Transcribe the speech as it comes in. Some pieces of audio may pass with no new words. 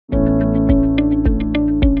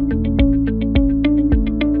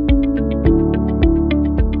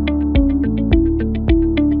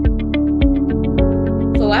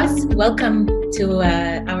welcome to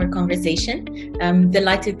our conversation. I'm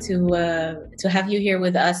delighted to have you here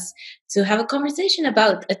with us to have a conversation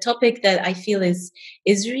about a topic that I feel is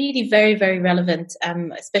really very, very relevant,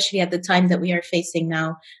 especially at the time that we are facing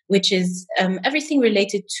now, which is everything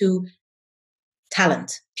related to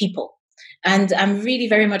talent, people. And I'm really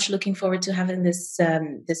very much looking forward to having this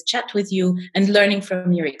chat with you and learning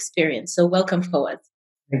from your experience. So welcome, Fawaz.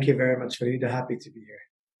 Thank you very much, Farida. Happy to be here.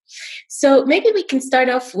 So maybe we can start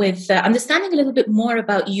off with understanding a little bit more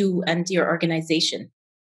about you and your organization.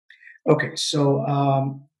 Okay, so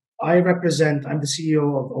I'm the CEO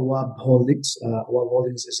of Awab Holdings. Awab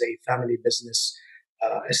Holdings is a family business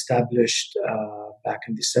established back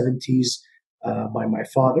in the 70s by my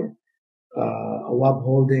father. Awab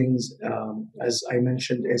Holdings, as I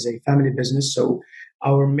mentioned, is a family business. So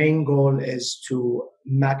our main goal is to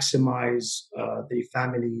maximize the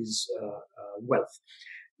family's wealth.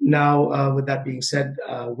 Now, with that being said,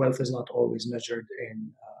 wealth is not always measured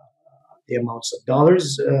in the amounts of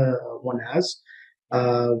dollars one has.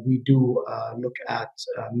 We do look at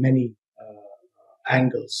many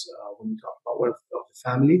angles when we talk about wealth of the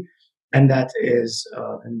family, and that is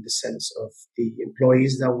in the sense of the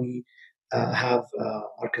employees that we have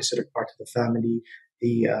are considered part of the family.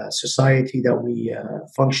 The society that we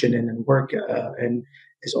function in and work in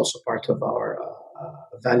is also part of our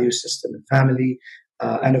value system and family.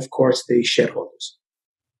 And of course, the shareholders.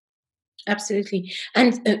 Absolutely.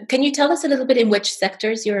 And can you tell us a little bit in which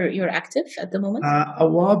sectors you're active at the moment?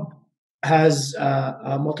 Awab has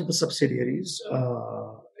multiple subsidiaries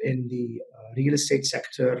in the real estate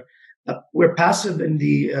sector. We're passive in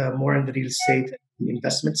the more in the real estate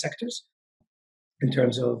investment sectors in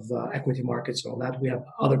terms of equity markets and all that. We have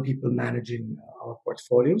other people managing our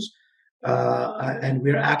portfolios. And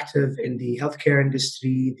we're active in the healthcare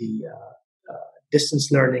industry, the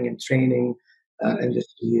distance learning and training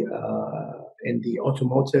industry, in the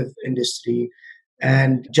automotive industry,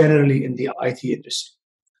 and generally in the IT industry.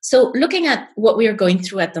 So looking at what we are going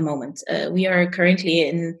through at the moment, we are currently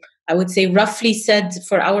in, I would say, roughly said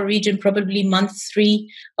for our region, probably month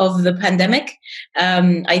 3 of the pandemic.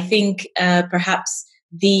 I think perhaps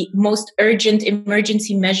the most urgent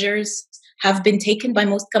emergency measures have been taken by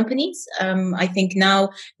most companies. I think now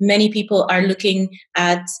many people are looking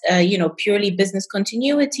at, purely business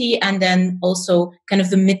continuity and then also kind of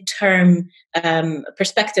the midterm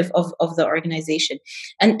perspective of the organization.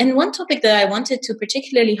 And one topic that I wanted to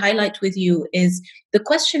particularly highlight with you is the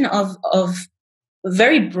question of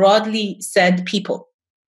very broadly said people.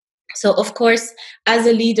 So, of course, as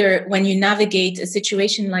a leader, when you navigate a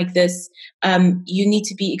situation like this, you need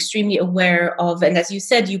to be extremely aware of, and as you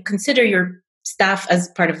said, you consider your staff as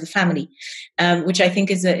part of the family, which I think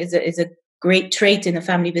is a great trait in a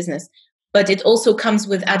family business. But it also comes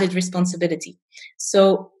with added responsibility.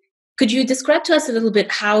 So, could you describe to us a little bit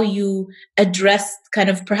how you addressed kind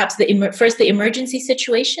of perhaps first the emergency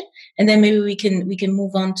situation, and then maybe we can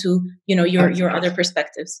move on to your other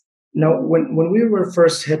perspectives. Now, when we were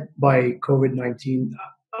first hit by COVID-19,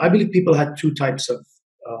 I believe people had 2 types of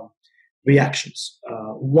reactions.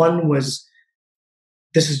 One was,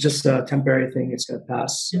 this is just a temporary thing; it's going to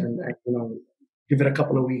pass, and give it a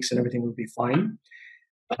couple of weeks, and everything will be fine.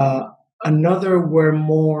 Another were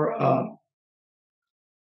more,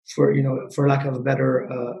 for lack of a better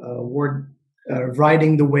word,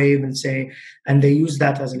 riding the wave and they use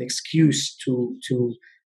that as an excuse to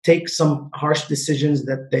take some harsh decisions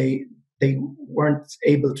that they weren't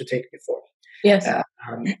able to take before. Yes.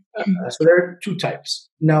 So there are 2 types.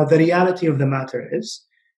 Now, the reality of the matter is,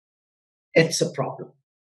 it's a problem.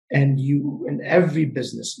 And you, in every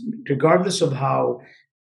business, regardless of how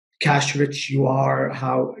cash rich you are,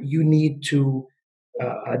 how you need to,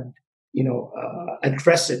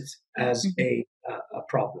 address it as a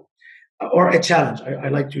problem. Or a challenge. I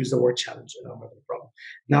like to use the word challenge rather than problem.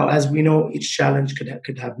 Now, as we know, each challenge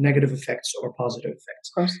could have negative effects or positive effects.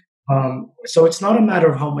 Of course. So it's not a matter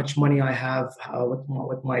of how much money I have,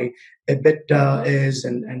 what my EBITDA is,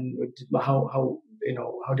 and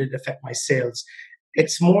how did it affect my sales.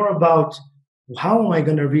 It's more about how am I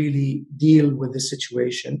going to really deal with the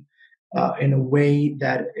situation in a way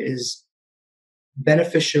that is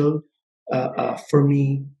beneficial for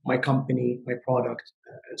me, my company, my product,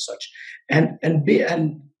 and such. And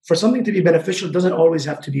for something to be beneficial, it doesn't always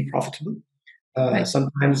have to be profitable. Right.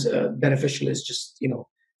 Sometimes beneficial is just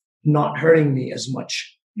not hurting me as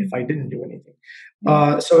much if I didn't do anything.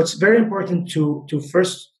 So it's very important to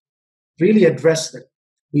first really address that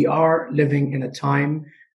we are living in a time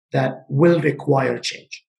that will require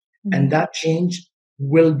change, and that change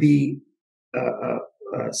will be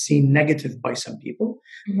seen negative by some people,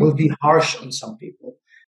 will be harsh on some people.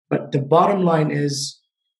 But the bottom line is,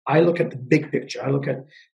 I look at the big picture. I look at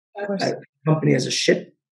a company as a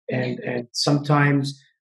ship, and sometimes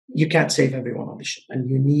you can't save everyone on the ship, and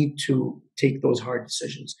you need to take those hard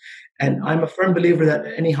decisions. And I'm a firm believer that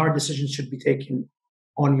any hard decisions should be taken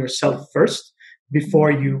on yourself first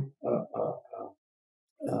before you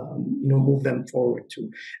move them forward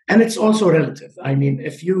too. And it's also relative. I mean,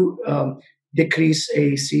 if you decrease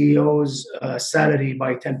a CEO's salary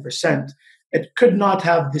by 10%, it could not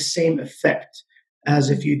have the same effect as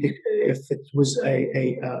if it was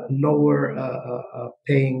a lower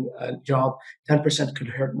paying job. 10% could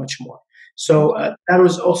hurt much more. So that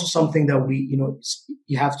was also something that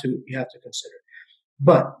you have to consider.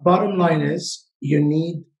 But bottom line is, you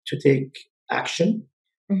need to take action.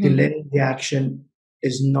 Delaying the action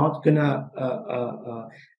is not gonna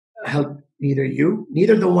help neither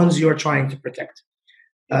the ones you are trying to protect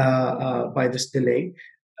by this delay,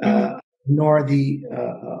 nor the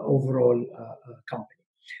overall company.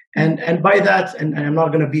 And by that, and I'm not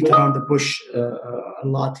going to beat around the bush a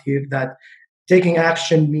lot here, that taking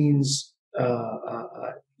action means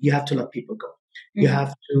you have to let people go. You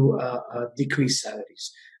have to decrease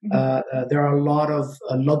salaries. There are a lot of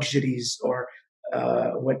luxuries, or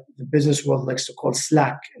what the business world likes to call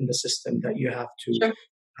slack in the system, that you have to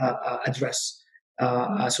address.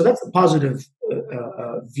 So that's a positive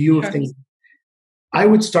view of things. I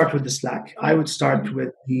would start with the slack. I would start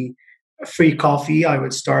with the free coffee. I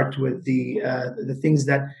would start with the things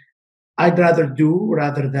that I'd rather do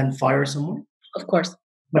rather than fire someone. Of course.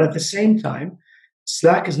 But at the same time,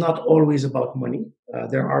 slack is not always about money.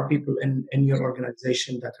 There are people in your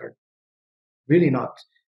organization that are really not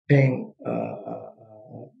paying.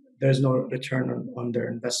 There's no return on their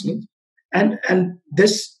investment, and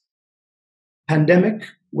this pandemic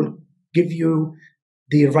will give you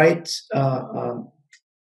the right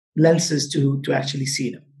lenses to actually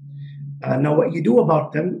see them. Now, what you do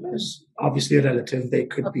about them is obviously relative. They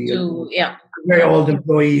could be a very old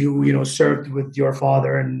employee who served with your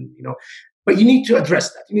father, and but you need to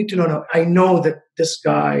address that. You need to know. No, I know that this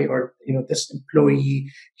guy, or this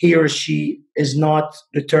employee, he or she is not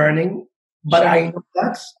returning, but I know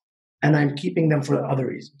that, and I'm keeping them for other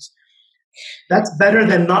reasons. That's better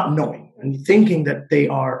than not knowing and thinking that they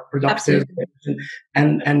are productive,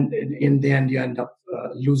 and in the end you end up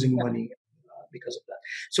losing money because of that.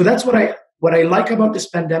 So that's what I like about this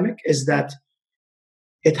pandemic, is that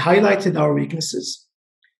it highlighted our weaknesses,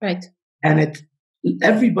 right? And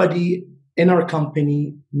everybody in our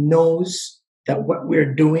company knows that what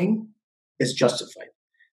we're doing is justified.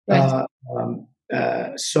 Right.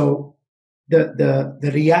 So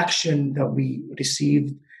the reaction that we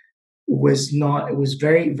received was not. It was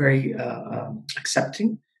very, very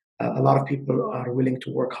accepting. A lot of people are willing to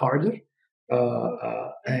work harder,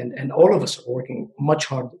 and all of us are working much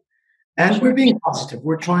harder. And we're being positive.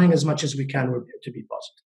 We're trying as much as we can to be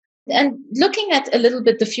positive. And looking at a little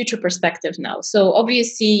bit the future perspective now. So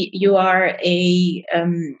obviously you are a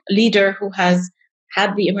leader who has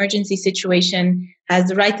had the emergency situation,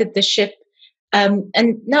 has righted the ship. And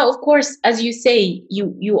now, of course, as you say,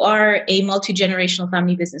 you are a multi-generational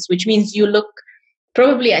family business, which means you look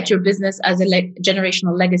probably at your business as a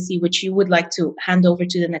generational legacy, which you would like to hand over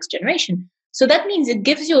to the next generation. So that means it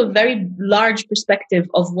gives you a very large perspective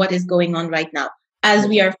of what is going on right now. As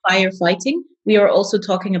we are firefighting, we are also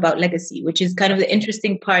talking about legacy, which is kind of the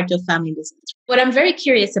interesting part of family business. What I'm very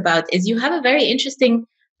curious about is you have a very interesting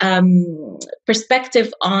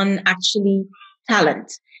perspective on actually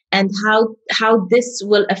talent, and how this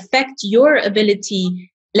will affect your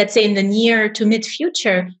ability, let's say in the near to mid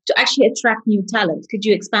future, to actually attract new talent. Could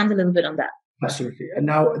you expand a little bit on that? Absolutely. And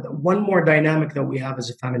now, one more dynamic that we have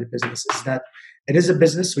as a family business is that it is a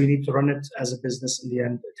business, so you need to run it as a business. In the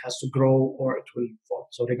end, it has to grow or it will fall.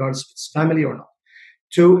 So regardless if it's family or not.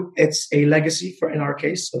 2, it's a legacy in our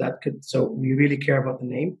case. So we really care about the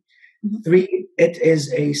name. 3, it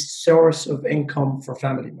is a source of income for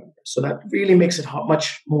family members. So that really makes it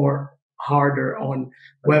much more harder on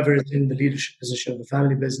whoever is in the leadership position of the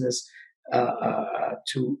family business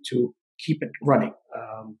to keep it running.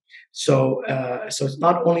 So it's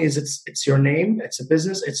not only it's your name, it's a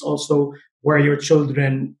business, it's also where your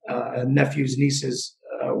children, nephews, nieces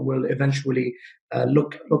will eventually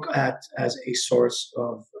look at as a source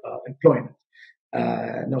of employment.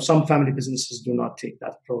 Now, some family businesses do not take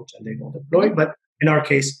that approach and they don't employ, but in our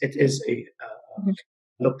case, it is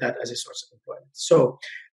looked at as a source of employment. So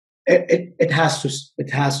it has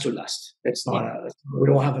to last. It's not. We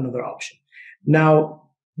don't have another option. Now,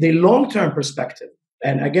 the long-term perspective,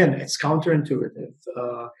 and again, it's counterintuitive.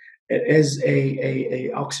 It is a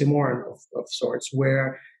oxymoron of sorts,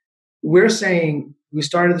 where we're saying we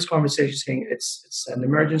started this conversation saying it's an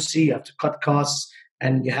emergency, you have to cut costs,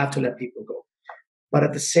 and you have to let people go. But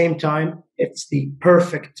at the same time, it's the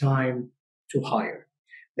perfect time to hire.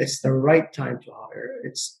 It's the right time to hire.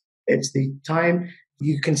 It's the time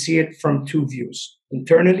you can see it from two views.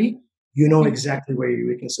 Internally, you know exactly where your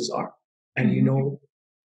weaknesses are, and you know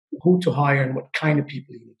who to hire and what kind of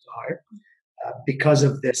people you need to hire because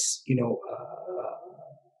of this,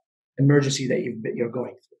 emergency that you're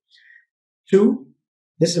going through. Two,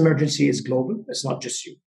 this emergency is global. It's not just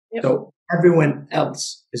you. Yep. So everyone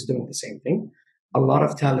else is doing the same thing. A lot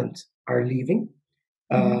of talent are leaving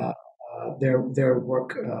their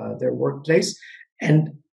workplace,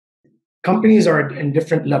 and companies are in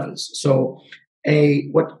different levels. So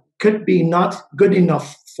what could be not good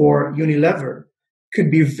enough for Unilever could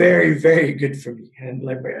be very, very good for me, and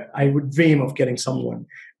like I would dream of getting someone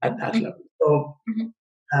at that level. So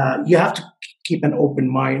you have to keep an open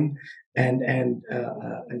mind and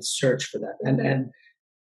search for that. And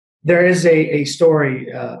there is a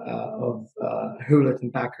story of Hewlett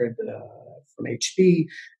and Packard from HP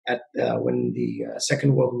when the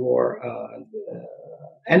Second World War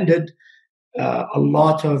ended. A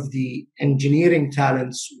lot of the engineering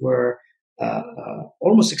talents were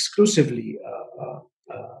almost exclusively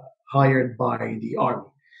hired by the army.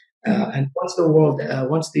 And once the World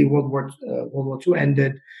War II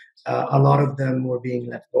ended, a lot of them were being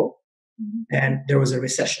let go, and there was a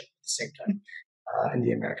recession at the same time in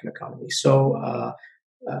the American economy. So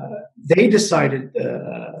they decided,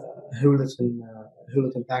 Hewlett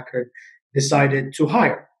and Packard decided to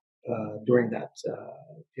hire during that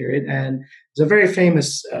period. And there's a very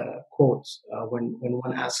famous quote when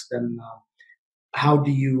one asks them, "How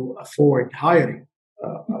do you afford hiring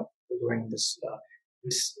during this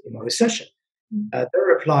recession?" Their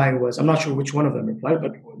reply was, I'm not sure which one of them replied,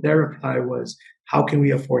 but their reply was, "How can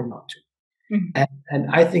we afford not to?" And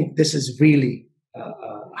I think this is really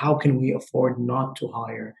how can we afford not to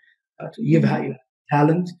hire? You have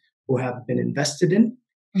talent who have been invested in,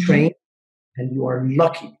 trained, and you are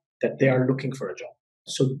lucky that they are looking for a job.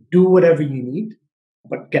 So do whatever you need,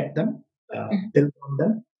 but get them, build on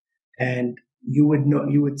them, and you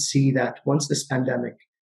would see that once this pandemic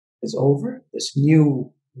is over, this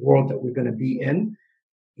new world that we're going to be in,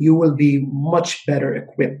 you will be much better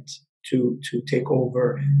equipped to take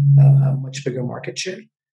over a much bigger market share.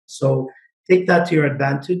 So take that to your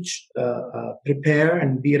advantage, prepare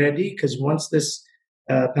and be ready, because once this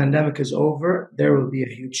pandemic is over, there will be a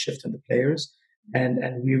huge shift in the players,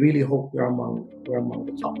 and we really hope we're among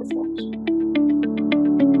the top performers.